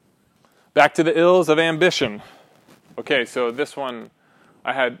Back to the ills of ambition. Okay, so this one,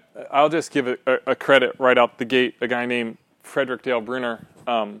 I'll just give a credit right out the gate, a guy named Frederick Dale Bruner.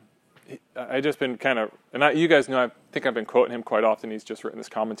 I just been you guys know, I think I've been quoting him quite often. He's just written this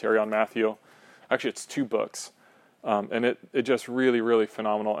commentary on Matthew. Actually, it's 2 books. And it just really, really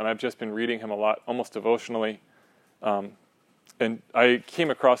phenomenal. And I've just been reading him a lot, almost devotionally. And I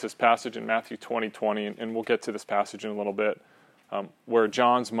came across this passage in Matthew 20:20, and we'll get to this passage in a little bit, where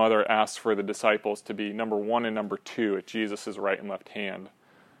John's mother asks for the disciples to be number 1 and number 2 at Jesus' right and left hand.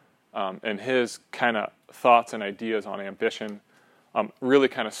 And his kind of thoughts and ideas on ambition really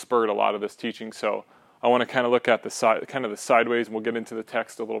kind of spurred a lot of this teaching. So I want to kind of look at the sideways, and we'll get into the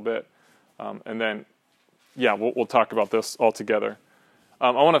text a little bit. And then, we'll talk about this all together. I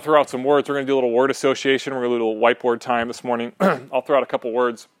want to throw out some words. We're going to do a little word association. We're going to do a little whiteboard time this morning. I'll throw out a couple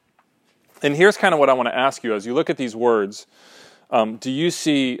words. And here's kind of what I want to ask you. As you look at these words, do you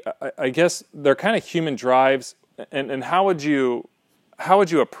see, I guess, they're kind of human drives, and how would you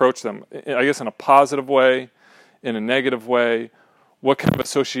approach them? I guess in a positive way, in a negative way? What kind of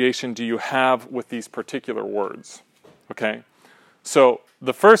association do you have with these particular words? Okay? So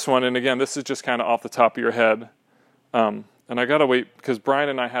the first one, and again, this is just kind of off the top of your head, and I got to wait, because Brian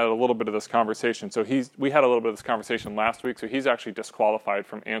and I had a little bit of this conversation. So we had a little bit of this conversation last week, so he's actually disqualified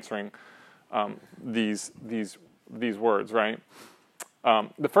from answering these words, right?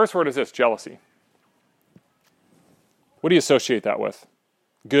 The first word is this: jealousy. What do you associate that with?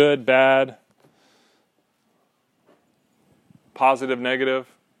 Good, bad, positive, negative?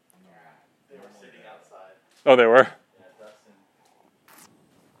 They were sitting outside. Oh, they were?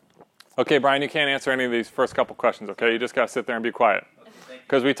 Okay, Brian, you can't answer any of these first couple questions, okay? You just got to sit there and be quiet.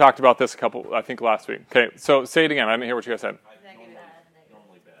 Because we talked about this I think last week. Okay, so say it again. I didn't hear what you guys said. Negative.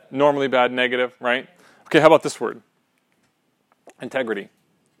 Normally bad. Normally bad, negative, right? Okay, how about this word? Integrity.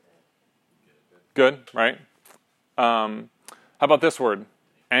 Good, right? How about this word?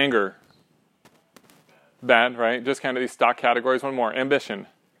 Anger. Bad, right? Just kind of these stock categories. One more. Ambition.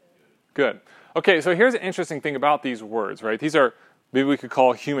 Good. Okay, so here's an interesting thing about these words, right? These are, maybe we could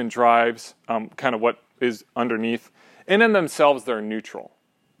call human drives, kind of what is underneath. And in themselves, they're neutral,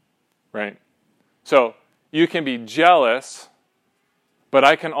 right? So you can be jealous, but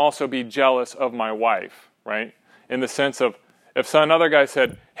I can also be jealous of my wife, right? In the sense of, if another guy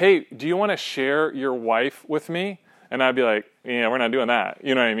said, hey, do you want to share your wife with me? And I'd be like, yeah, we're not doing that.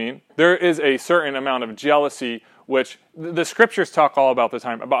 You know what I mean? There is a certain amount of jealousy, which the scriptures talk all about the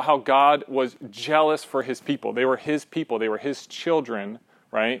time, about how God was jealous for his people. They were his people. They were his children,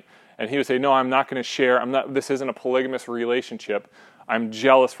 right? And he would say, no, I'm not going to share. This isn't a polygamous relationship. I'm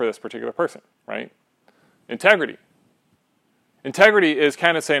jealous for this particular person, right? Integrity. Integrity is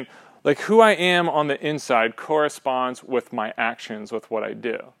kind of saying, like, who I am on the inside corresponds with my actions, with what I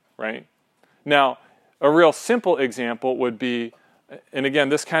do, right? Now, a real simple example would be, and again,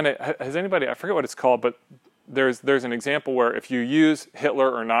 this kind of, has anybody, I forget what it's called, but there's an example where if you use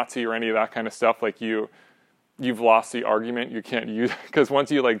Hitler or Nazi or any of that kind of stuff, like you've lost the argument. You can't use, because once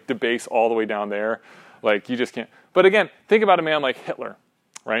you like debase all the way down there, like you just can't. But again, think about a man like Hitler,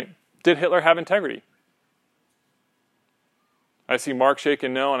 right? Did Hitler have integrity? I see Mark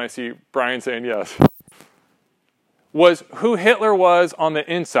shaking no, and I see Brian saying yes. Was who Hitler was on the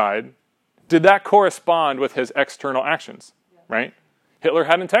inside, did that correspond with his external actions, right? Hitler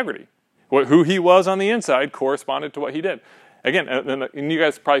had integrity. Who he was on the inside corresponded to what he did. Again, and you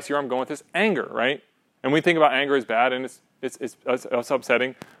guys probably see where I'm going with this, anger, right? And we think about anger as bad, and it's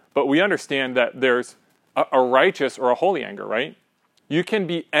upsetting, but we understand that there's a righteous or a holy anger, right? You can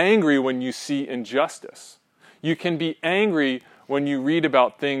be angry when you see injustice. You can be angry when you read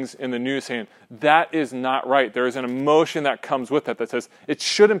about things in the news saying, that is not right. There is an emotion that comes with that says, it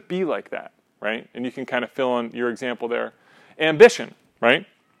shouldn't be like that, right? And you can kind of fill in your example there. Ambition, right?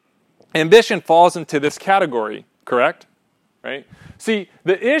 Ambition falls into this category, correct? Right? See,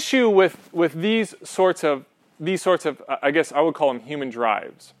 the issue with these sorts of, I guess I would call them human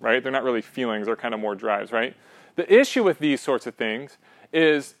drives, right? They're not really feelings, they're kind of more drives, right? The issue with these sorts of things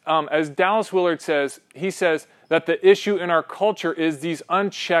is, as Dallas Willard says, he says that the issue in our culture is these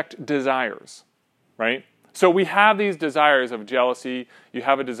unchecked desires, right? So we have these desires of jealousy, you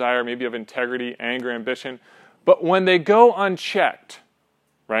have a desire maybe of integrity, anger, ambition, but when they go unchecked,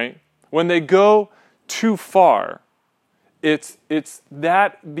 right? When they go too far, that's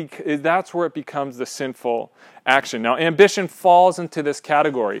where it becomes the sinful action. Now, ambition falls into this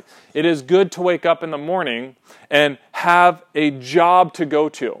category. It is good to wake up in the morning and have a job to go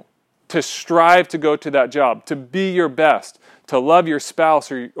to strive to go to that job, to be your best, to love your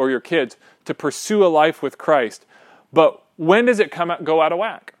spouse or your kids, to pursue a life with Christ. But when does it go out of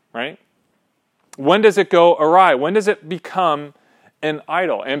whack, right? When does it go awry? When does it become an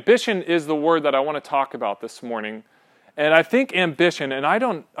idol? Ambition is the word that I want to talk about this morning. And I think ambition, and I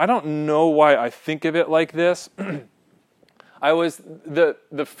don't know why I think of it like this.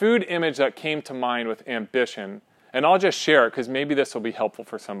 The food image that came to mind with ambition, and I'll just share it because maybe this will be helpful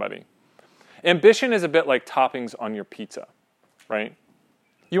for somebody. Ambition is a bit like toppings on your pizza, right?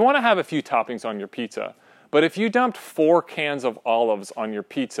 You want to have a few toppings on your pizza, but if you dumped 4 cans of olives on your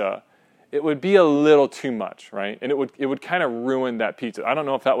pizza, it would be a little too much, right? And it would kind of ruin that pizza. I don't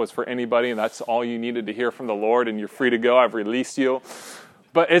know if that was for anybody and that's all you needed to hear from the Lord and you're free to go, I've released you.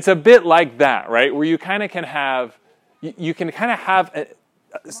 But it's a bit like that, right? Where you kind of can have, you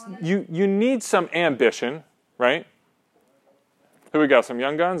need some ambition, right? Who we got, some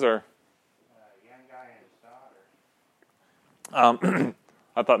young guns or? Young guy and his daughter.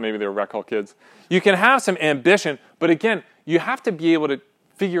 I thought maybe they were rec hall kids. You can have some ambition, but again, you have to be able to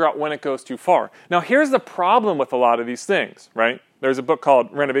figure out when it goes too far. Now, here's the problem with a lot of these things, right? There's a book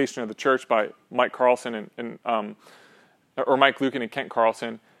called Renovation of the Church by Mike Carlson or Mike Lucan and Kent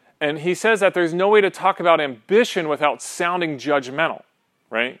Carlson, and he says that there's no way to talk about ambition without sounding judgmental,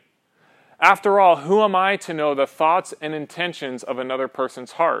 right? After all, who am I to know the thoughts and intentions of another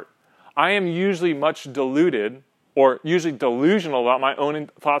person's heart? I am usually much deluded or usually delusional about my own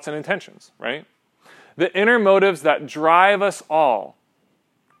thoughts and intentions, right? The inner motives that drive us all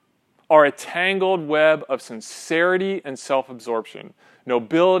are a tangled web of sincerity and self-absorption,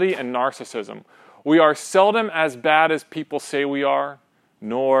 nobility and narcissism. We are seldom as bad as people say we are,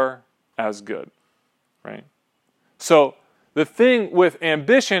 nor as good, right? So the thing with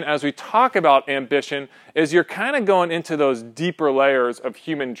ambition, as we talk about ambition, is you're kind of going into those deeper layers of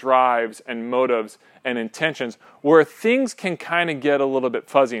human drives and motives and intentions where things can kind of get a little bit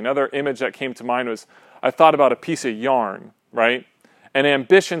fuzzy. Another image that came to mind was I thought about a piece of yarn, right? And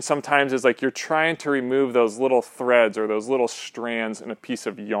ambition sometimes is like you're trying to remove those little threads or those little strands in a piece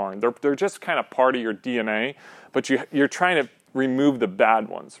of yarn. They're just kind of part of your DNA, but you're trying to remove the bad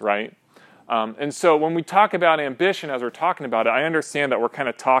ones, right? And so when we talk about ambition, as we're talking about it, I understand that we're kind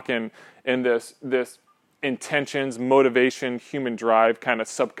of talking in this intentions, motivation, human drive kind of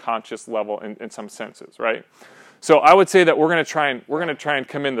subconscious level in some senses, right? So I would say that we're going to try and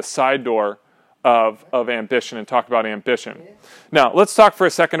come in the side door of ambition and talk about ambition. Now, let's talk for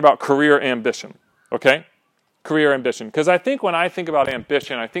a second about career ambition, okay? Career ambition. Because I think when I think about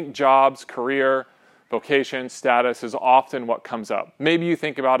ambition, I think jobs, career, vocation, status is often what comes up. Maybe you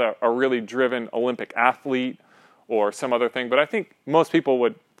think about a really driven Olympic athlete or some other thing, but I think most people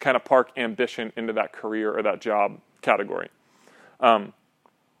would kind of park ambition into that career or that job category.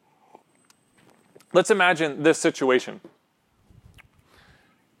 Let's imagine this situation.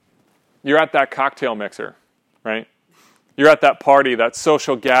 You're at that cocktail mixer, right? You're at that party, that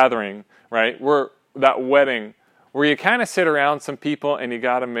social gathering, right? That wedding, where you kind of sit around some people and you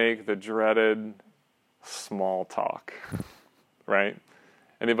got to make the dreaded small talk, right?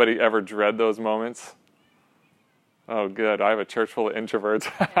 Anybody ever dread those moments? Oh, good. I have a church full of introverts.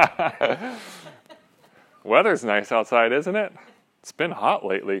 Weather's nice outside, isn't it? It's been hot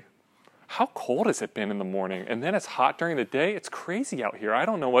lately. How cold has it been in the morning? And then it's hot during the day? It's crazy out here. I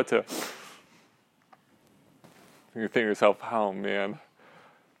don't know what to... You think to yourself, oh, man.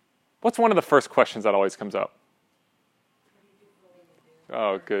 What's one of the first questions that always comes up?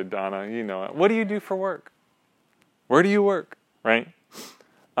 Oh, good, Donna. You know it. What do you do for work? Where do you work? Right?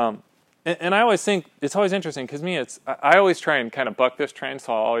 And I always think, it's always interesting, because I always try and kind of buck this trend,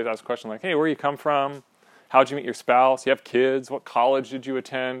 so I'll always ask a question like, hey, where you come from? How'd you meet your spouse? You have kids? What college did you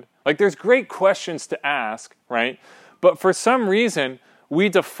attend? Like, there's great questions to ask, right? But for some reason, we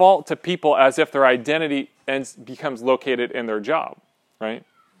default to people as if their identity becomes located in their job, right?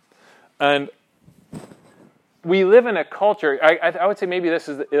 And we live in a culture, I would say maybe this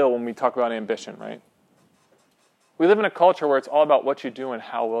is the ill when we talk about ambition, right? We live in a culture where it's all about what you do and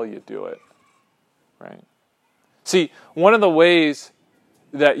how well you do it, right? See, one of the ways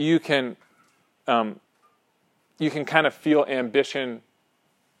that you can kind of feel ambition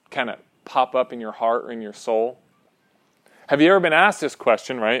kind of pop up in your heart or in your soul. Have you ever been asked this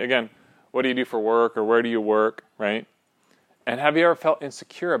question, right? Again, what do you do for work or where do you work, right? And have you ever felt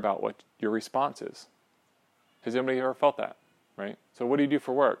insecure about what your response is? Has anybody ever felt that, right? So what do you do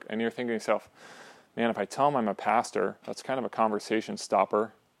for work? And you're thinking to yourself, man, if I tell them I'm a pastor, that's kind of a conversation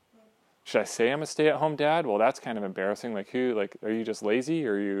stopper. Should I say I'm a stay-at-home dad? Well, that's kind of embarrassing. Like, are you just lazy?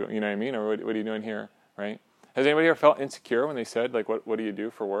 Or you know what I mean? Or what are you doing here, right? Has anybody ever felt insecure when they said, like, what do you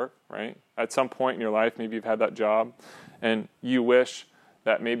do for work, right? At some point in your life, maybe you've had that job, and you wish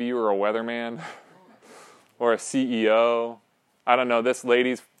that maybe you were a weatherman or a CEO. I don't know, this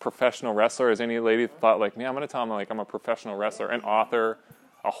lady's professional wrestler. Has any lady thought like, man, I'm going to tell them like I'm a professional wrestler, an author,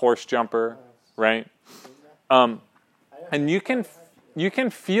 a horse jumper, right? And you can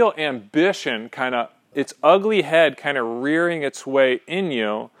feel ambition kind of, its ugly head kind of rearing its way in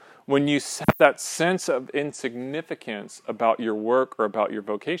you when you have that sense of insignificance about your work or about your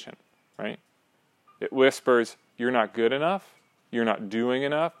vocation, right? It whispers, you're not good enough, you're not doing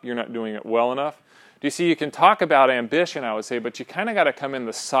enough, you're not doing it well enough. Do you see, you can talk about ambition, I would say, but you kind of got to come in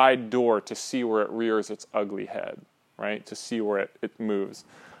the side door to see where it rears its ugly head, right? To see where it moves.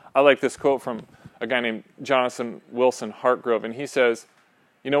 I like this quote from a guy named Jonathan Wilson Hartgrove, and he says,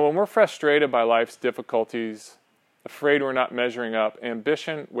 when we're frustrated by life's difficulties, afraid we're not measuring up,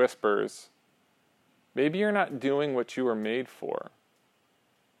 ambition whispers, maybe you're not doing what you were made for.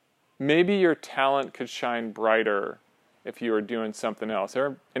 Maybe your talent could shine brighter if you were doing something else.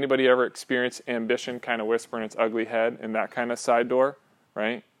 Anybody ever experienced ambition kind of whispering its ugly head in that kind of side door,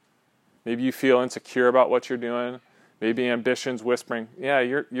 right? Maybe you feel insecure about what you're doing. Maybe ambition's whispering, yeah,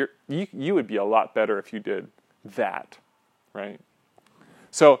 you would be a lot better if you did that, right?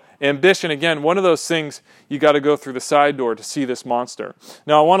 So ambition, again, one of those things you got to go through the side door to see this monster.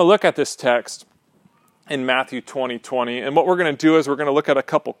 Now I want to look at this text in Matthew 20:20, and what we're going to do is we're going to look at a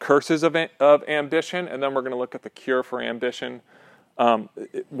couple curses of ambition, and then we're going to look at the cure for ambition,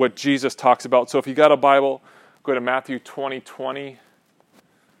 what Jesus talks about. So if you got a Bible, go to Matthew 20:20,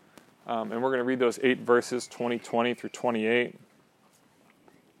 and we're going to read those 8 verses, 20 through 28.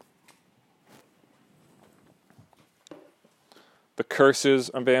 The curses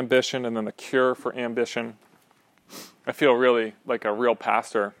of ambition and then the cure for ambition. I feel really like a real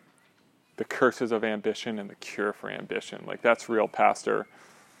pastor. The curses of ambition and the cure for ambition. Like that's real pastor.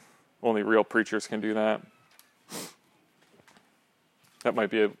 Only real preachers can do that. That might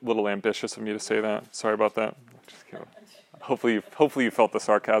be a little ambitious of me to say that. Sorry about that. Just kidding. Hopefully you felt the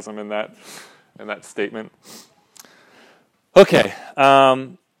sarcasm in that statement. Okay.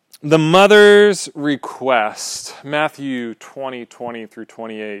 The mother's request, Matthew 20 through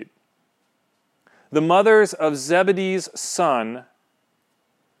 28. The mothers of Zebedee's sons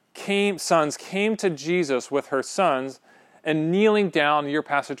came to Jesus with her sons, and kneeling down, your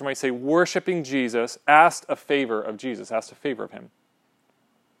passage might say, worshiping Jesus, asked a favor of him.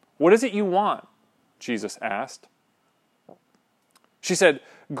 What is it you want? Jesus asked. She said,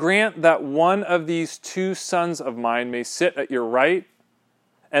 grant that one of these 2 sons of mine may sit at your right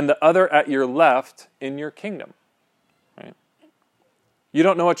and the other at your left in your kingdom. Right? You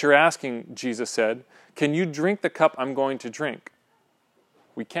don't know what you're asking, Jesus said. Can you drink the cup I'm going to drink?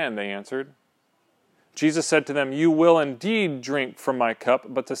 We can, they answered. Jesus said to them, you will indeed drink from my cup,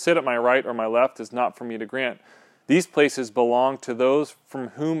 but to sit at my right or my left is not for me to grant. These places belong to those from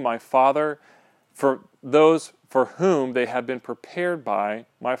whom my Father, for those for whom they have been prepared by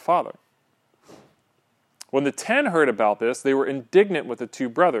my Father. When the 10 heard about this, they were indignant with the 2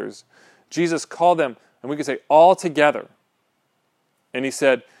 brothers. Jesus called them, and we could say all together. And he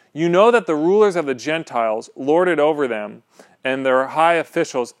said, you know that the rulers of the Gentiles lord it over them, and their high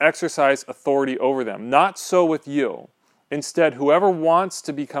officials exercise authority over them. Not so with you. Instead, whoever wants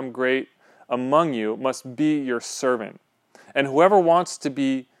to become great among you must be your servant. And whoever wants to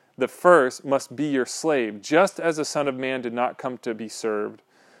be the first must be your slave, just as the Son of Man did not come to be served,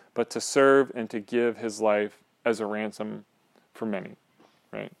 but to serve and to give his life as a ransom for many,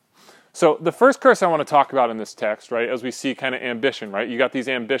 right? So the first curse I want to talk about in this text, right, as we see kind of ambition, right? You got these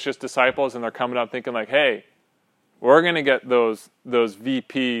ambitious disciples, and they're coming up thinking like, hey, we're going to get those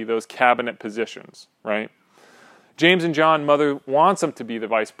VP, those cabinet positions, right? James and John, mother wants them to be the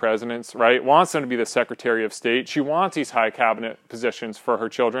vice presidents, right? Wants them to be the Secretary of State. She wants these high cabinet positions for her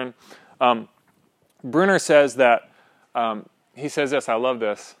children. Bruner says that, he says this, I love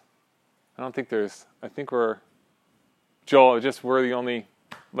this. I think we're the only,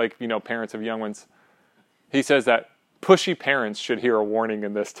 parents of young ones. He says that pushy parents should hear a warning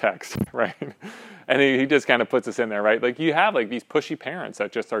in this text, right? And he just kind of puts us in there, right? Like you have these pushy parents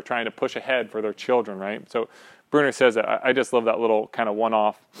that just are trying to push ahead for their children, right? So Bruner says that. I just love that little kind of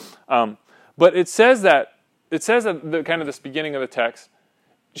one-off. But it says that the kind of this beginning of the text,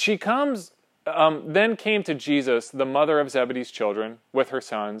 she comes, then came to Jesus, the mother of Zebedee's children, with her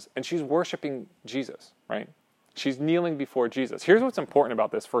sons, and she's worshiping Jesus, right? She's kneeling before Jesus. Here's what's important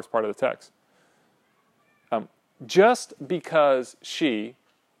about this first part of the text. Just because she,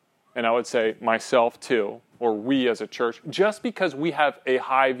 and I would say myself too, or we as a church, just because we have a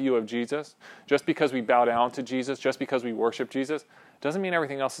high view of Jesus, just because we bow down to Jesus, just because we worship Jesus, doesn't mean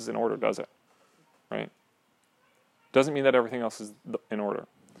everything else is in order, does it? Right? Doesn't mean that everything else is in order.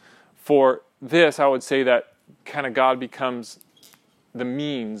 For this, I would say that kind of God becomes the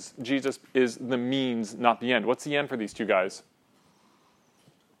means. Jesus is the means, not the end. What's the end for these two guys?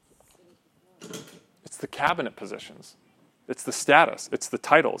 It's the cabinet positions. It's the status. It's the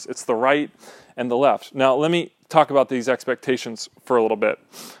titles. It's the right and the left. Now, let me talk about these expectations for a little bit.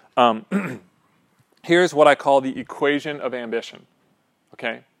 Here's what I call the equation of ambition.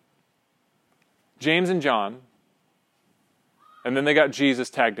 Okay? James and John, and then they got Jesus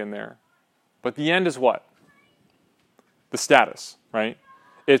tagged in there. But the end is what? The status, right?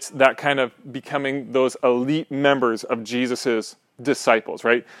 It's that kind of becoming those elite members of Jesus's disciples,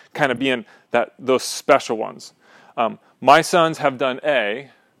 right? Kind of being those special ones. My sons have done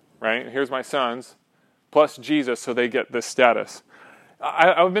A, right? Here's my sons, plus Jesus, so they get this status.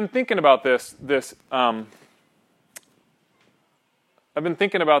 I've been thinking about this. I've been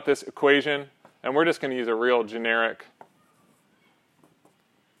thinking about this equation, and we're just going to use a real generic,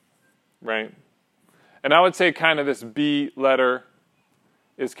 right? And I would say kind of this B letter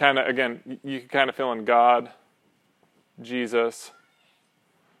is kind of, again, you can kind of fill in God, Jesus,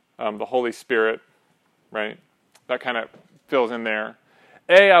 the Holy Spirit, right? That kind of fills in there.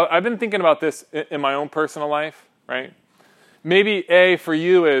 I've been thinking about this in my own personal life, right? Maybe A for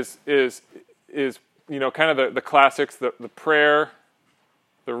you is kind of the classics, the prayer,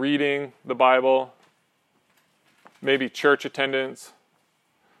 the reading, the Bible, maybe church attendance,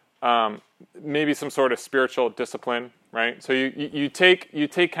 maybe some sort of spiritual discipline, right? So you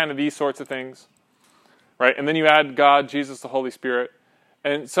take kind of these sorts of things, right? And then you add God, Jesus, the Holy Spirit.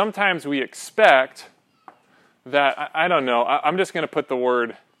 And sometimes we expect that, I don't know, I'm just going to put the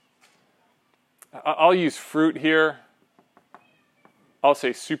word, I'll use fruit here. I'll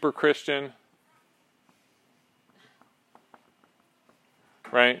say super Christian,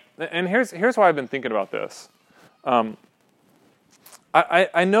 right? And here's why I've been thinking about this. I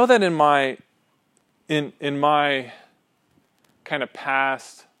know that in my kind of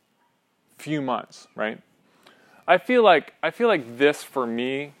past few months, right? I feel like this for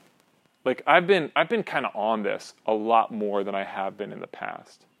me, like I've been kind of on this a lot more than I have been in the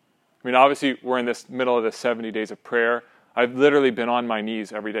past. I mean, obviously we're in this middle of the 70 days of prayer. I've literally been on my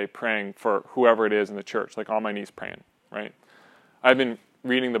knees every day praying for whoever it is in the church, like on my knees praying, right? I've been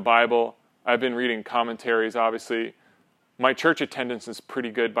reading the Bible. I've been reading commentaries, obviously. My church attendance is pretty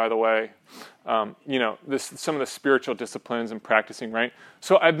good, by the way. Some of the spiritual disciplines and practicing, right?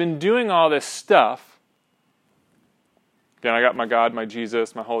 So I've been doing all this stuff. Again, I got my God, my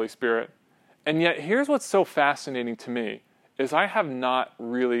Jesus, my Holy Spirit. And yet, here's what's so fascinating to me, is I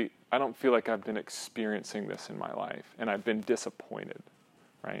don't feel like I've been experiencing this in my life, and I've been disappointed,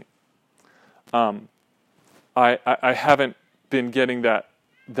 right? I haven't been getting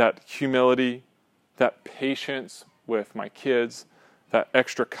that humility, that patience with my kids, that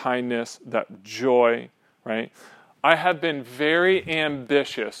extra kindness, that joy, right? I have been very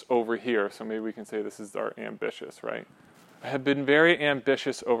ambitious over here, so maybe we can say this is our ambitious, right? I have been very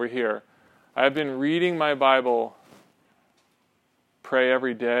ambitious over here. I have been reading my Bible, pray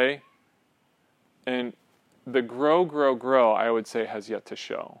every day, and the grow, I would say, has yet to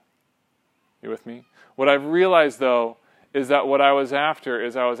show. You with me? What I've realized, though, is that what I was after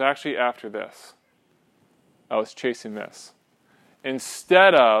is I was actually after this. I was chasing this.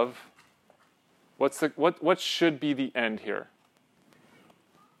 Instead of, what should be the end here?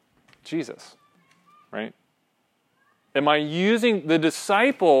 Jesus, right? Am I using the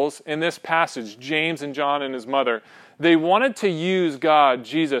disciples in this passage, James and John and his mother, they wanted to use God,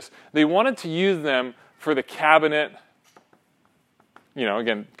 Jesus, they wanted to use them for the cabinet,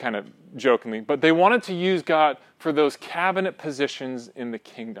 again, kind of jokingly, but they wanted to use God for those cabinet positions in the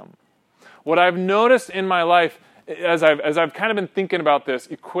kingdom. What I've noticed in my life, as I've kind of been thinking about this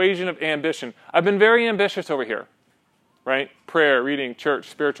equation of ambition, I've been very ambitious over here, right? Prayer, reading, church,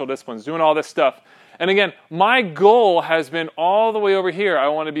 spiritual disciplines, doing all this stuff. And again, my goal has been all the way over here. I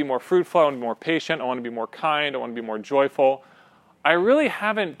want to be more fruitful, I want to be more patient, I want to be more kind, I want to be more joyful. I really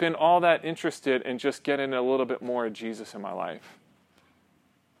haven't been all that interested in just getting a little bit more of Jesus in my life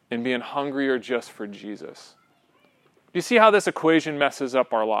and being hungrier just for Jesus. Do you see how this equation messes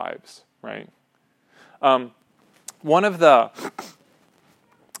up our lives, right? One of the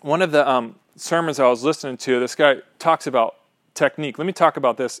sermons I was listening to, this guy talks about technique. Let me talk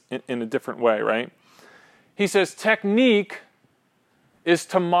about this in a different way, right? He says, technique is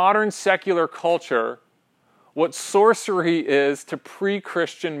to modern secular culture what sorcery is to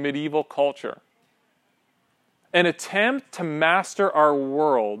pre-Christian medieval culture. An attempt to master our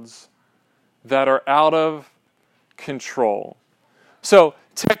worlds that are out of control. So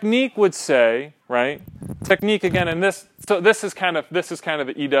technique would say, right? Technique again, and this is kind of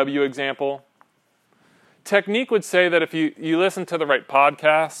the EW example. technique would say that if you listen to the right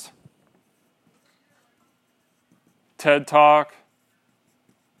podcast, TED Talk,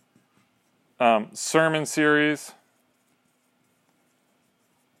 sermon series,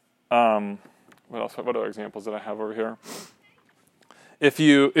 what else? What other examples did I have over here? If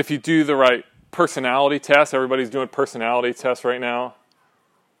you do the right personality test, everybody's doing personality tests right now.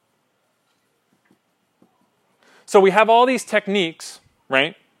 So we have all these techniques,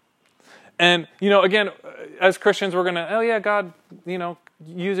 right? And, again, as Christians, we're going to, oh yeah, God,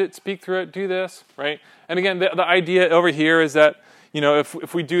 use it, speak through it, do this, right? And again, the idea over here is that,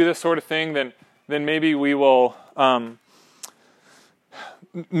 if we do this sort of thing, then maybe we will,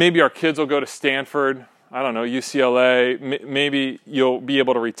 maybe our kids will go to Stanford, I don't know, UCLA. Maybe you'll be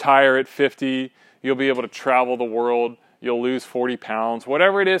able to retire at 50. You'll be able to travel the world. You'll lose 40 pounds,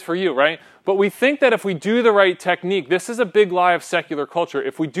 whatever it is for you, right? But we think that if we do the right technique, this is a big lie of secular culture.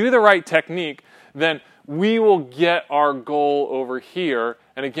 If we do the right technique, then we will get our goal over here.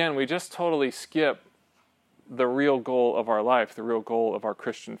 And again, we just totally skip the real goal of our life, the real goal of our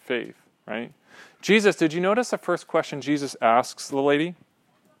Christian faith, right? Jesus, did you notice the first question Jesus asks the lady?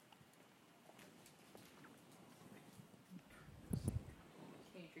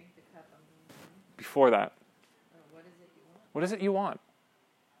 Can you drink the cup I'm going to drink? Before that. What is it you want? What is it you want?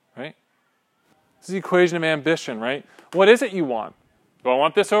 Right? This is the equation of ambition, right? What is it you want? Do I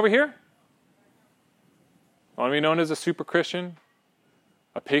want this over here? I want to be known as a super Christian,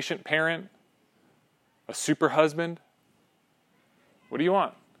 a patient parent, a super husband? What do you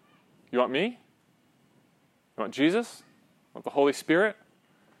want? You want me? You want Jesus? You want the Holy Spirit?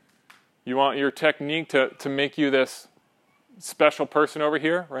 You want your technique to make you this special person over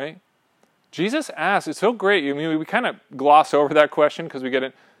here, right? Jesus asks, it's so great. I mean, we kind of gloss over that question because we get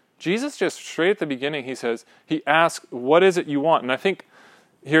it. Jesus just straight at the beginning, he asks, what is it you want? And I think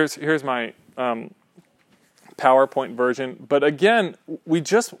here's my PowerPoint version. But again, we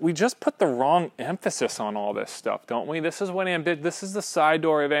just put the wrong emphasis on all this stuff, don't we? This is this is the side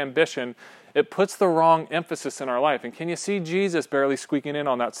door of ambition. It puts the wrong emphasis in our life. And can you see Jesus barely squeaking in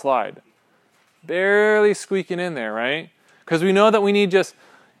on that slide? Barely squeaking in there, right? Because we know that we need just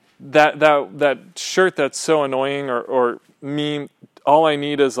that shirt that's so annoying or meme. All I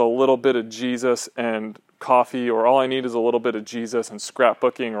need is a little bit of Jesus and coffee, or all I need is a little bit of Jesus and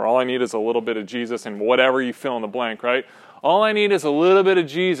scrapbooking, or all I need is a little bit of Jesus and whatever you fill in the blank, right? All I need is a little bit of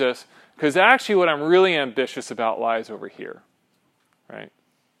Jesus, because actually what I'm really ambitious about lies over here, right?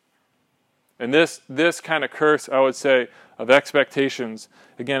 And this kind of curse, I would say, of expectations,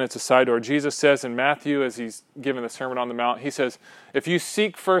 again, it's a side door. Jesus says in Matthew, as he's given the Sermon on the Mount, he says, if you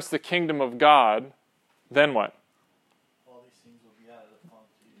seek first the kingdom of God, then what? All these things will be added upon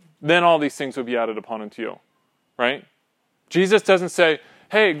to you. Then all these things will be added upon unto you, right? Jesus doesn't say,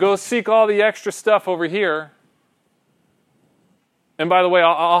 hey, go seek all the extra stuff over here. And by the way,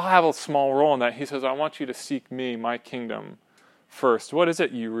 I'll have a small role in that. He says, I want you to seek me, my kingdom, first. What is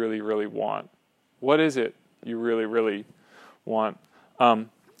it you really, really want? What is it you really, really want?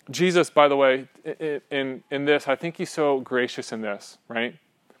 Jesus, by the way, in this, I think he's so gracious in this, right?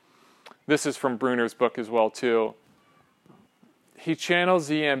 This is from Bruner's book as well, too. He channels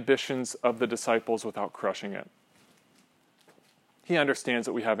the ambitions of the disciples without crushing it. He understands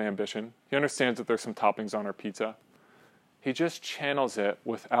that we have ambition. He understands that there's some toppings on our pizza. He just channels it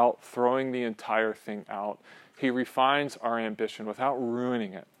without throwing the entire thing out. He refines our ambition without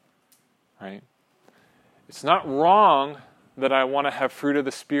ruining it, right? It's not wrong that I want to have fruit of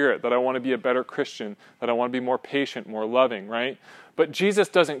the Spirit, that I want to be a better Christian, that I want to be more patient, more loving, right? But Jesus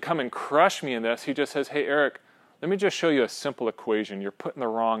doesn't come and crush me in this. He just says, hey, Eric, let me just show you a simple equation. You're putting the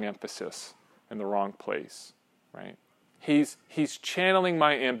wrong emphasis in the wrong place, right? He's channeling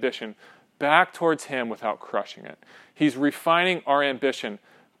my ambition back towards him without crushing it. He's refining our ambition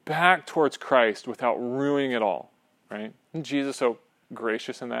back towards Christ without ruining it all, right? Isn't Jesus so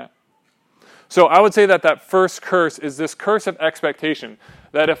gracious in that? So I would say that first curse is this curse of expectation,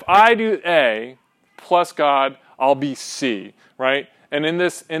 that if I do A plus God, I'll be C, right? And in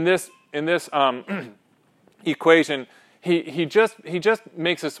this equation, he just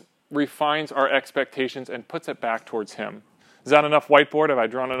makes us, refines our expectations and puts it back towards him. Is that enough whiteboard? Have I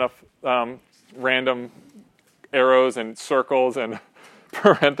drawn enough random arrows and circles and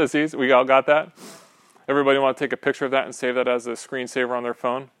parentheses? We all got that? Everybody want to take a picture of that and save that as a screensaver on their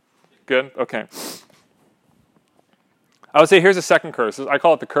phone? Good? Okay. I would say here's a second curse. I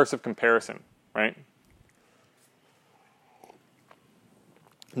call it the curse of comparison, right?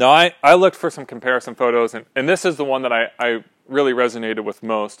 Now, I looked for some comparison photos, and this is the one that I really resonated with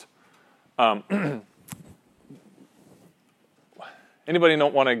most. Anybody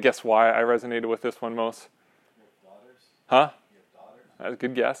don't want to guess why I resonated with this one most? You have daughters? Huh? You have daughters? That's a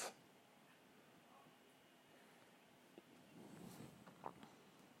good guess.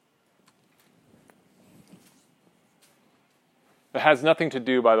 It has nothing to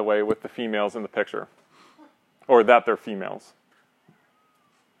do, by the way, with the females in the picture. Or that they're females.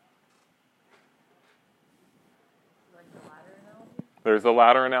 Like the ladder analogy? There's the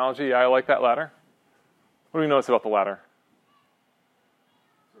ladder analogy. Yeah, I like that ladder. What do you notice about the ladder?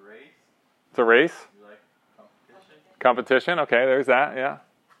 It's a race? It's a race? You like competition? Competition. Okay, there's that, yeah.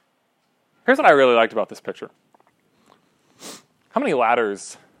 Here's what I really liked about this picture. How many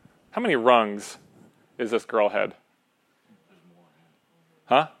ladders, how many rungs is this girl head? There's more.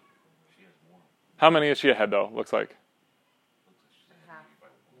 Huh? She has more. How many is she ahead, though, looks like? Half.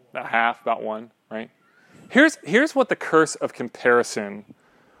 About half, about one, right? Here's what the curse of comparison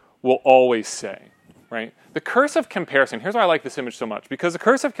will always say, right? The curse of comparison, here's why I like this image so much, because the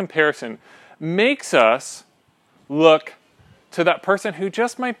curse of comparison makes us look to that person who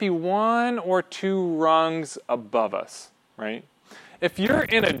just might be one or two rungs above us, right? If you're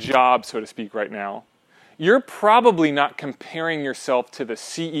in a job, so to speak, right now, you're probably not comparing yourself to the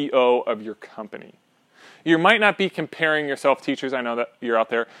CEO of your company. You might not be comparing yourself, teachers, I know that you're out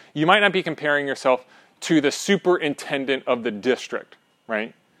there, you might not be comparing yourself to the superintendent of the district,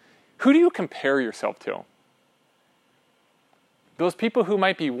 right? Who do you compare yourself to? Those people who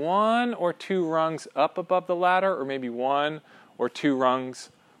might be one or two rungs up above the ladder, or maybe one or two rungs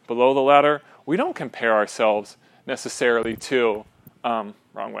below the ladder. We don't compare ourselves necessarily to, wrong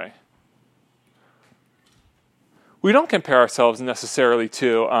way. We don't compare ourselves necessarily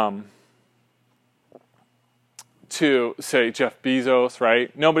to say Jeff Bezos,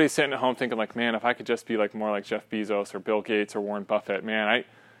 right? Nobody's sitting at home thinking like, man, if I could just be like more like Jeff Bezos or Bill Gates or Warren Buffett, man,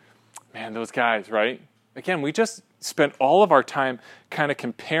 those guys, right? Again, we just spent all of our time kind of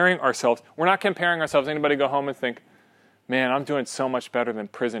comparing ourselves. We're not comparing ourselves. Anybody go home and think, man, I'm doing so much better than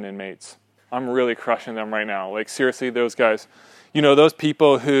prison inmates. I'm really crushing them right now. Like, seriously, those guys. You know, those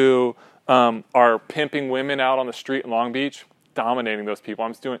people who are pimping women out on the street in Long Beach, dominating those people.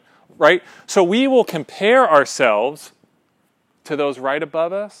 I'm just doing, right? So we will compare ourselves to those right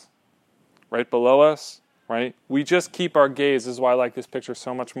above us, right below us, right? We just keep our gaze. This is why I like this picture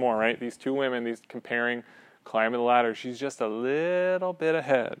so much more, right? These two women, these comparing, climbing the ladder. She's just a little bit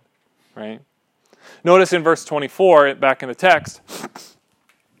ahead, right? Notice in verse 24, back in the text,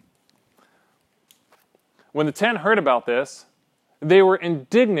 when the 10 heard about this, they were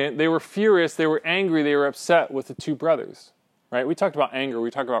indignant, they were furious, they were angry, they were upset with the two brothers, right? We talked about anger, we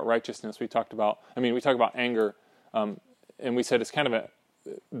talked about righteousness, we talk about anger, and we said it's kind of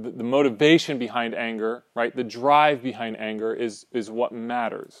the motivation behind anger, right? The drive behind anger is what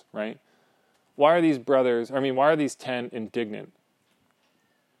matters, right? Why are these 10 indignant?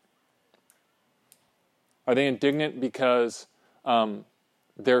 Are they indignant because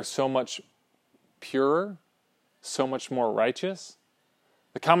they're so much purer, so much more righteous?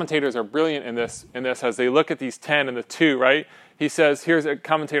 The commentators are brilliant in this as they look at these 10 and the 2, right? He says, here's a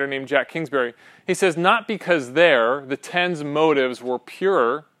commentator named Jack Kingsbury. He says, not because the 10's motives were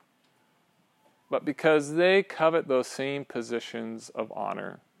pure, but because they covet those same positions of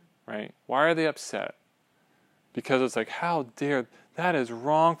honor, right? Why are they upset? Because it's like, how dare, that is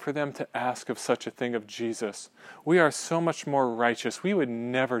wrong for them to ask of such a thing of Jesus. We are so much more righteous. We would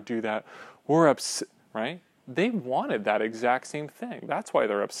never do that. We're upset, right? They wanted that exact same thing. That's why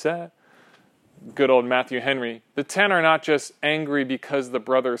they're upset. Good old Matthew Henry. The 10 are not just angry because the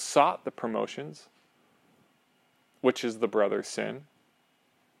brothers sought the promotions, which is the brother's sin,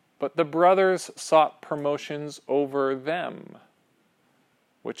 but the brothers sought promotions over them,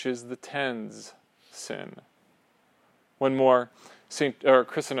 which is the 10's sin. One more, John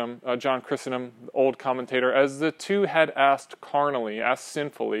Chrysostom, the old commentator, as the 2 had asked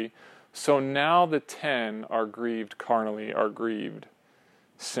sinfully, so now the 10 are grieved carnally, are grieved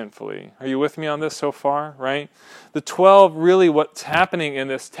sinfully. Are you with me on this so far, right? The 12, really what's happening in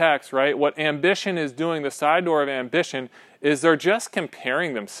this text, right? What ambition is doing, the side door of ambition, is they're just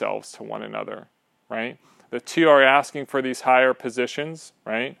comparing themselves to one another, right? The 2 are asking for these higher positions,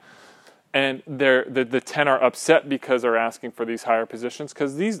 right? And the 10 are upset because they're asking for these higher positions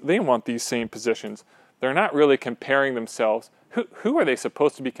because they want these same positions. They're not really comparing themselves. Who are they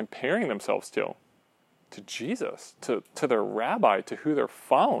supposed to be comparing themselves to? To Jesus, to their rabbi, to who they're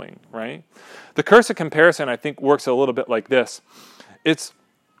following, right? The curse of comparison, I think, works a little bit like this. It's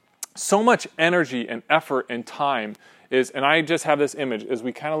so much energy and effort and time and I just have this image, as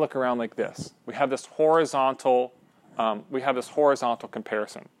we kind of look around like this. We have this horizontal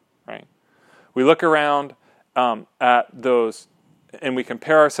comparison, right? We look around at those And we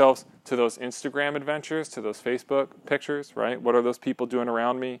compare ourselves to those Instagram adventures, to those Facebook pictures, right? What are those people doing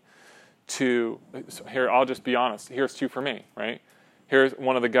around me? So here, I'll just be honest. Here's two for me, right? Here's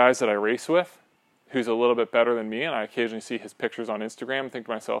one of the guys that I race with, who's a little bit better than me, and I occasionally see his pictures on Instagram and think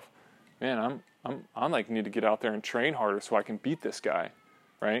to myself, man, I'm like need to get out there and train harder so I can beat this guy,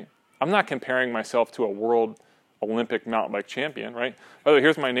 right? I'm not comparing myself to a world Olympic mountain bike champion, right? Oh,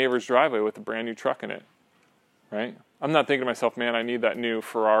 here's my neighbor's driveway with a brand new truck in it, right? I'm not thinking to myself, man, I need that new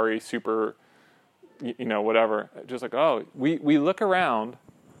Ferrari super, whatever. Just like, oh, we look around,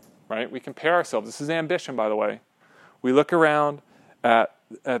 right? We compare ourselves. This is ambition, by the way. We look around at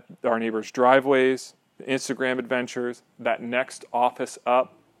our neighbors' driveways, Instagram adventures, that next office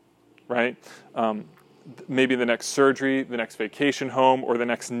up, right? Maybe the next surgery, the next vacation home, or the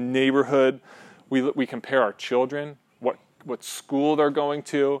next neighborhood. We compare our children, what school they're going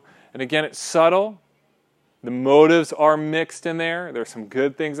to. And again, it's subtle. The motives are mixed in there. There's some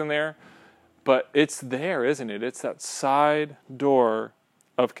good things in there. But it's there, isn't it? It's that side door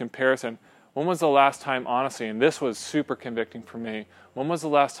of comparison. When was the last time, honestly, and this was super convicting for me, when was the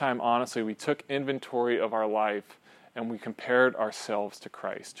last time, honestly, we took inventory of our life and we compared ourselves to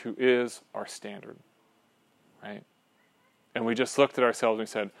Christ, who is our standard, right? And we just looked at ourselves and we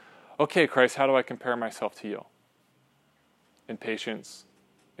said, okay, Christ, how do I compare myself to you? In patience,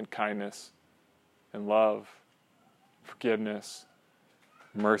 in kindness, in love, forgiveness,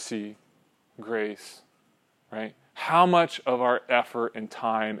 mercy, grace, right? How much of our effort and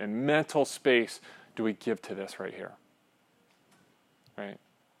time and mental space do we give to this right here? Right?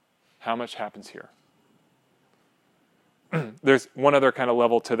 How much happens here? There's one other kind of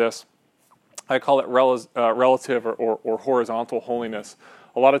level to this. I call it relative or horizontal holiness.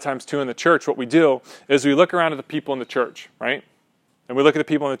 A lot of times, too, in the church, what we do is we look around at the people in the church, right? And we look at the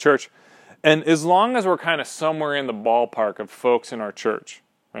people in the church, and as long as we're kind of somewhere in the ballpark of folks in our church,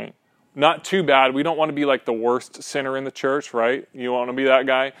 right? Not too bad. We don't want to be like the worst sinner in the church, right? You want to be that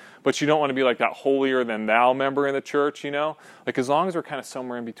guy, but you don't want to be like that holier than thou member in the church, Like as long as we're kind of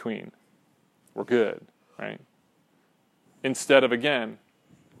somewhere in between, we're good, right? Instead of, again,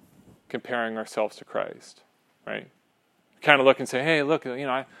 comparing ourselves to Christ, right? Kind of look and say, hey, look,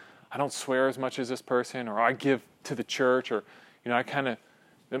 I don't swear as much as this person, or I give to the church, or, I kind of,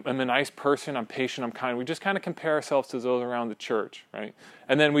 I'm a nice person, I'm patient, I'm kind. We just kind of compare ourselves to those around the church, right?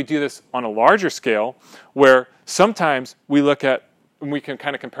 And then we do this on a larger scale where sometimes we look at, and we can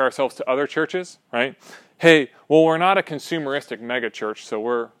kind of compare ourselves to other churches, right? Hey, well, we're not a consumeristic mega church, so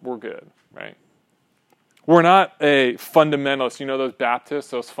we're good, right? We're not a fundamentalist, those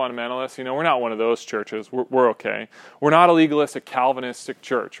Baptists, those fundamentalists, we're not one of those churches. We're okay. We're not a legalistic Calvinistic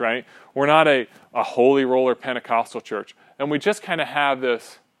church, right? We're not a holy roller Pentecostal church. And we just kind of have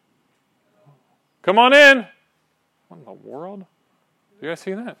this, come on in. What in the world? You guys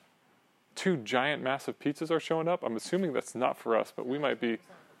see that? 2 giant, massive pizzas are showing up. I'm assuming that's not for us, but we might be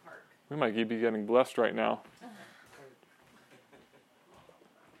getting blessed right now.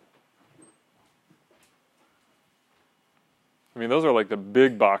 I mean, those are like the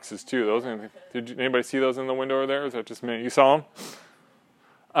big boxes too. Did anybody see those in the window over there? Or is that just me? You saw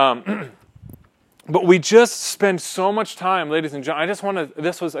them? But we just spend so much time, ladies and gentlemen.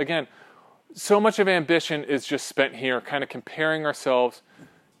 This was, again, so much of ambition is just spent here, kind of comparing ourselves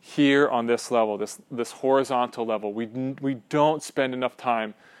here on this level, this horizontal level. We don't spend enough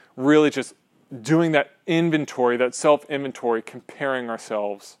time really just doing that inventory, that self-inventory, comparing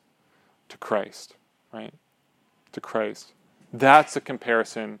ourselves to Christ, right? To Christ. That's the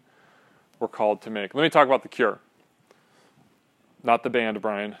comparison we're called to make. Let me talk about The Cure. Not the band,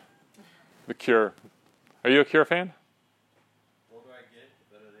 Brian. The Cure. Are you a Cure fan? The older I get,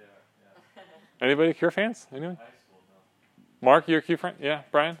 the better they are. Yeah. Anybody Cure fans? Anyone? High school, no. Mark, you're a Cure fan? Yeah,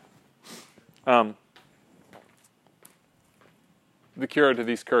 Brian? The cure to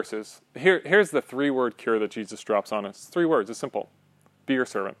these curses. Here's the 3-word cure that Jesus drops on us. 3 words. It's simple. Be your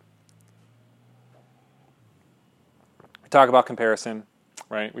servant. We talk about comparison,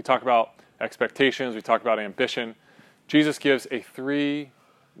 right? We talk about expectations. We talk about ambition. Jesus gives a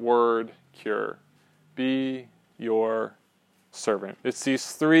 3-word cure. Be your servant. It's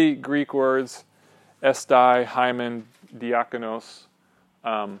these 3 Greek words, estai, hymen, diakonos.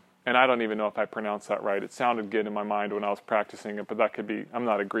 And I don't even know if I pronounced that right. It sounded good in my mind when I was practicing it, but that could be, I'm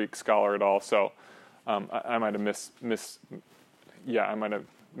not a Greek scholar at all, so I might have I might have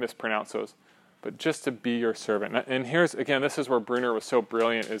mispronounced those. But just to be your servant. And here's, again, this is where Brunner was so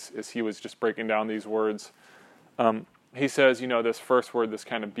brilliant, is he was just breaking down these words. He says, this first word, this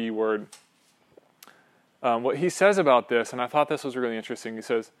kind of B word. What he says about this, and I thought this was really interesting, he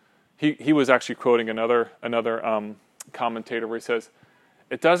says, he was actually quoting another commentator where he says,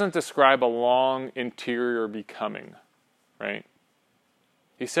 it doesn't describe a long interior becoming, right?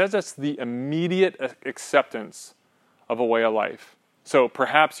 He says it's the immediate acceptance of a way of life. So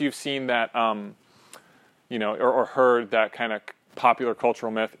perhaps you've seen that, or heard that kind of popular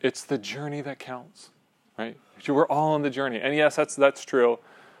cultural myth. It's the journey that counts, right? We're all on the journey. And yes, that's true.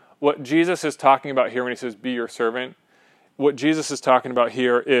 What Jesus is talking about here when he says, be your servant, what Jesus is talking about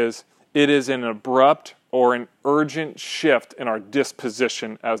here is it is an abrupt or an urgent shift in our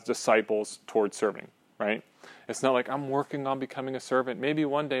disposition as disciples towards serving, right? It's not like I'm working on becoming a servant. Maybe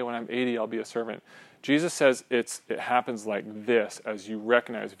one day when I'm 80, I'll be a servant. Jesus says it happens like this as you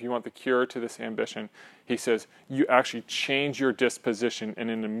recognize, if you want the cure to this ambition, he says you actually change your disposition in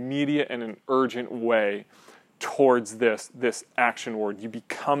an immediate and an urgent way towards this action word. You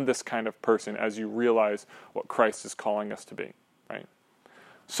become this kind of person as you realize what Christ is calling us to be, right?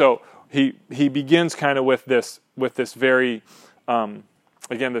 So he begins kind of with this very,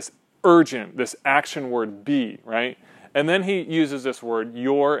 again, this urgent, this action word be, right? And then he uses this word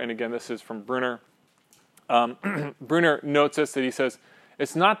your, and again, this is from Bruner. Bruner notes this, that he says,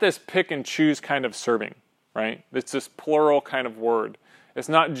 it's not this pick and choose kind of serving, right? It's this plural kind of word. It's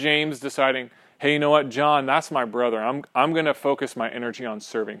not James deciding, hey, you know what, John, that's my brother. I'm going to focus my energy on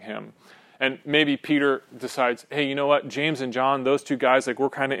serving him. And maybe Peter decides, hey, you know what, James and John, those two guys, like we're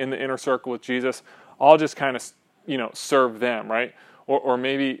kind of in the inner circle with Jesus. I'll just kind of, serve them, right? Or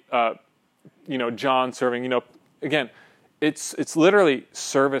maybe, John serving, again, it's literally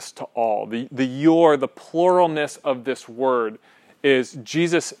service to all. The pluralness of this word is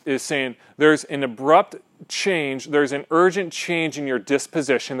Jesus is saying there's an abrupt change, there's an urgent change in your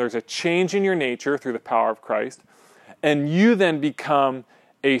disposition, there's a change in your nature through the power of Christ, and you then become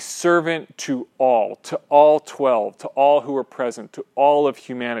a servant to all 12, to all who are present, to all of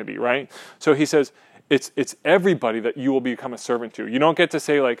humanity, right? So he says, it's everybody that you will become a servant to. You don't get to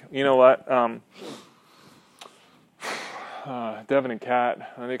say like, you know what, Devin and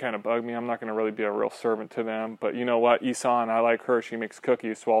Kat, they kind of bug me. I'm not going to really be a real servant to them. But you know what, Isan, I like her. She makes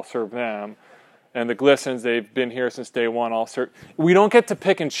cookies, so I'll serve them. And the Glissons, they've been here since day one. I'll serve. We don't get to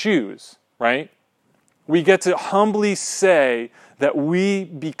pick and choose, right? We get to humbly say that we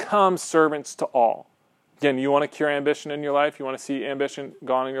become servants to all. Again, you want to cure ambition in your life? You want to see ambition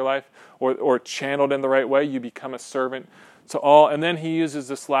gone in your life or channeled in the right way? You become a servant to all. And then he uses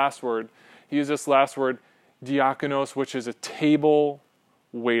this last word. He uses this last word, diakonos, which is a table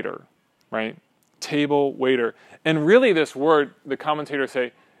waiter, right? Table waiter. And really this word, the commentators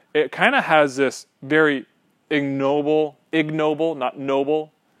say, it kind of has this very ignoble, not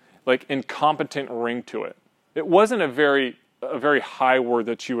noble, like incompetent ring to it. It wasn't a very high word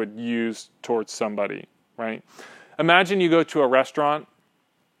that you would use towards somebody, right? Imagine you go to a restaurant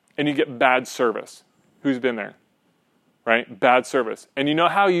and you get bad service. Who's been there? Right? Bad service. And you know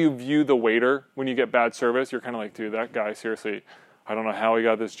how you view the waiter when you get bad service? You're kind of like, dude, that guy, seriously, I don't know how he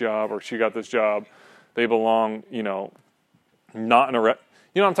got this job or she got this job. They belong, not in a...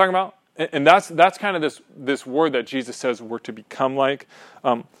 You know what I'm talking about? And that's kind of this word that Jesus says we're to become like.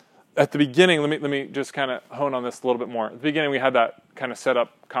 At the beginning, let me just kind of hone on this a little bit more. At the beginning, we had that kind of set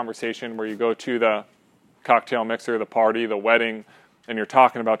up conversation where you go to the cocktail mixer, the party, the wedding, and you're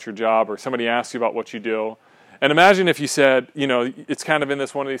talking about your job, or somebody asks you about what you do. And imagine if you said, it's kind of in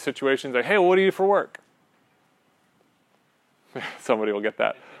one of these situations like, hey, well, what do you do for work? Somebody will get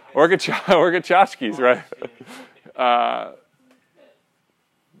that. Work at Tchotchkes, right?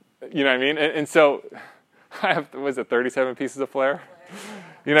 You know what I mean? And so I have, 37 pieces of flair?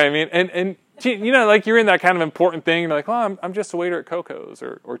 You know what I mean? And like you're in that kind of important thing. You're like, well, I'm just a waiter at Coco's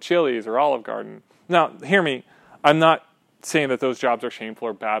or Chili's or Olive Garden. Now, hear me. I'm not saying that those jobs are shameful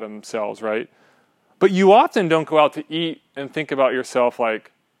or bad in themselves, right? But you often don't go out to eat and think about yourself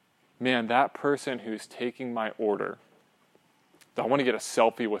like, man, that person who's taking my order, I want to get a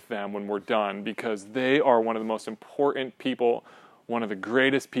selfie with them when we're done because they are one of the most important people, one of the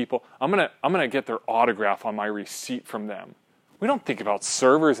greatest people. I'm gonna get their autograph on my receipt from them. We don't think about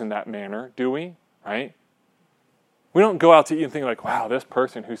servers in that manner, do we? Right? We don't go out to eat and think like, wow, this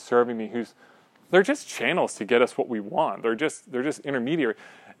person who's serving me, they're just channels to get us what we want. They're just intermediary.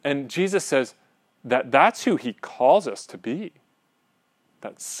 And Jesus says that's who he calls us to be.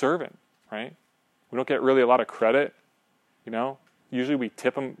 That servant, right? We don't get really a lot of credit, Usually we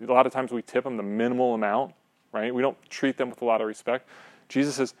tip them, a lot of times we tip them the minimal amount, right? We don't treat them with a lot of respect.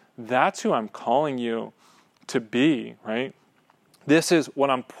 Jesus says, that's who I'm calling you to be, right? This is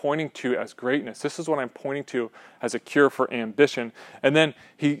what I'm pointing to as greatness. This is what I'm pointing to as a cure for ambition. And then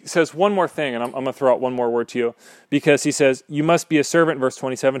he says one more thing, and I'm going to throw out one more word to you, because he says, you must be a servant, verse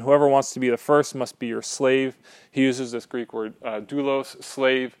 27. Whoever wants to be the first must be your slave. He uses this Greek word, doulos,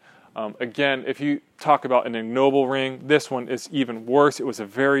 slave. Again, if you talk about an ignoble ring, this one is even worse. It was a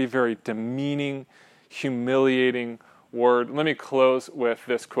very, very demeaning, humiliating word. Let me close with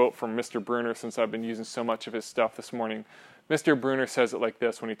this quote from Mr. Bruner, since I've been using so much of his stuff this morning. Mr. Bruner says it like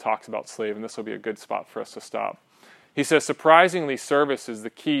this when he talks about slave, and this will be a good spot for us to stop. He says, surprisingly, service is the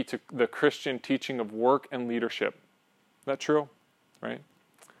key to the Christian teaching of work and leadership. Is that true? Right?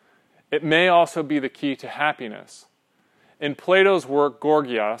 It may also be the key to happiness. In Plato's work,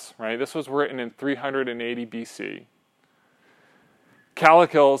 Gorgias, right, this was written in 380 BC.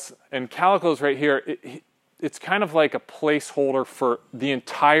 Callicles right here, it's kind of like a placeholder for the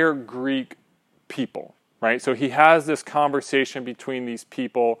entire Greek people. Right, so he has this conversation between these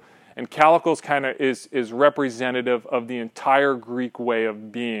people, and Callicles kind of is representative of the entire Greek way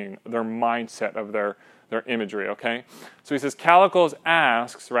of being, their mindset of their imagery, okay? So he says, Callicles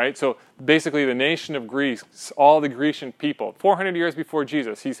asks, right, so basically the nation of Greece, all the Grecian people, 400 years before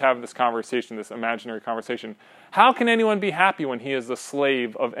Jesus, he's having this conversation, this imaginary conversation. How can anyone be happy when he is the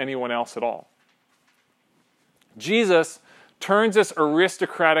slave of anyone else at all? Jesus turns this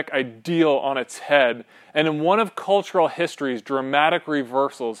aristocratic ideal on its head, and in one of cultural history's dramatic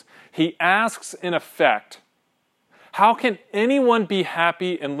reversals, he asks, in effect, how can anyone be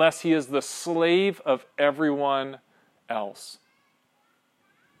happy unless he is the slave of everyone else?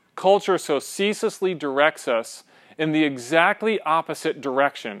 Culture so ceaselessly directs us in the exactly opposite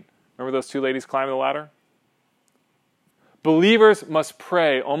direction. Remember those two ladies climbing the ladder? Believers must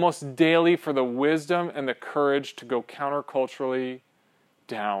pray almost daily for the wisdom and the courage to go counterculturally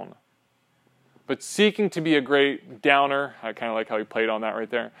down. But seeking to be a great downer, I kind of like how he played on that right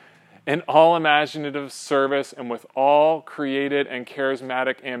there, in all imaginative service and with all created and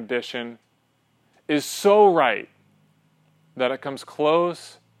charismatic ambition is so right that it comes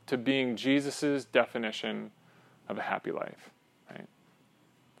close to being Jesus' definition of a happy life.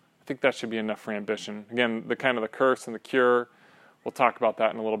 I think that should be enough for ambition. Again, the kind of the curse and the cure, we'll talk about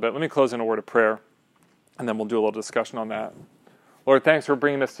that in a little bit. Let me close in a word of prayer, and then we'll do a little discussion on that. Lord, thanks for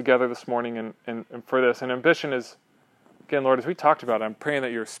bringing us together this morning and for this. And ambition is, again, Lord, as we talked about, I'm praying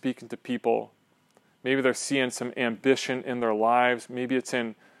that you're speaking to people. Maybe they're seeing some ambition in their lives. Maybe it's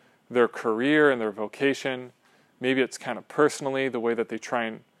in their career and their vocation. Maybe it's kind of personally, the way that they try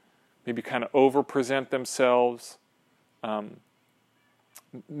and maybe kind of over-present themselves.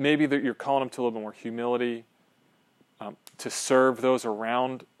 Maybe that you're calling them to a little bit more humility, to serve those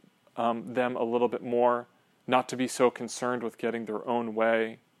around them a little bit more, not to be so concerned with getting their own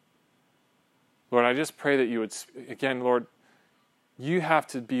way. Lord, I just pray that you would, again, Lord, you have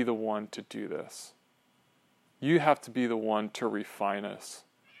to be the one to do this. You have to be the one to refine us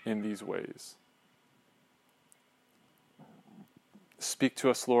in these ways. Speak to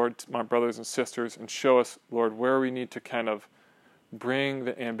us, Lord, my brothers and sisters, and show us, Lord, where we need to kind of bring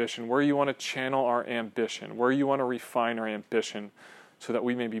the ambition, where you want to channel our ambition, where you want to refine our ambition so that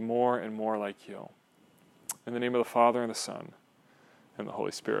we may be more and more like you. In the name of the Father, and the Son, and the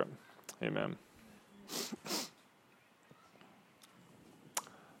Holy Spirit. Amen.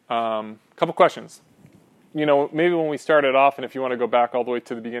 Couple questions. Maybe when we started off, and if you want to go back all the way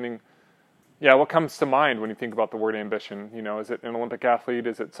to the beginning, what comes to mind when you think about the word ambition? Is it an Olympic athlete?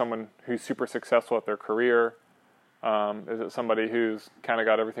 Is it someone who's super successful at their career? Is it somebody who's kind of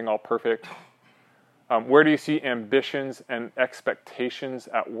got everything all perfect? Where do you see ambitions and expectations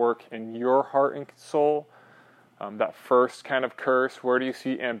at work in your heart and soul? That first kind of curse. Where do you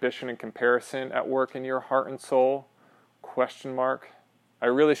see ambition and comparison at work in your heart and soul? Question mark. I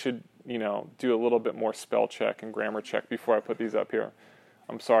really should, do a little bit more spell check and grammar check before I put these up here.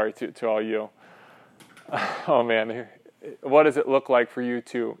 I'm sorry to all you. Oh man, what does it look like for you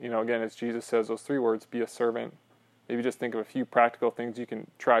to, again, as Jesus says, those three words, be a servant. Maybe just think of a few practical things you can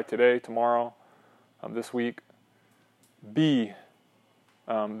try today, tomorrow, this week. Be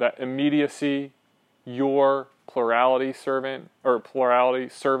that immediacy, your plurality servant,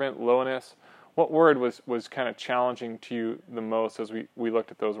 lowness. What word was kind of challenging to you the most as we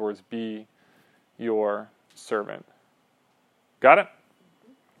looked at those words? Be your servant. Got it?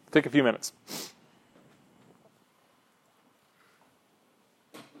 Take a few minutes.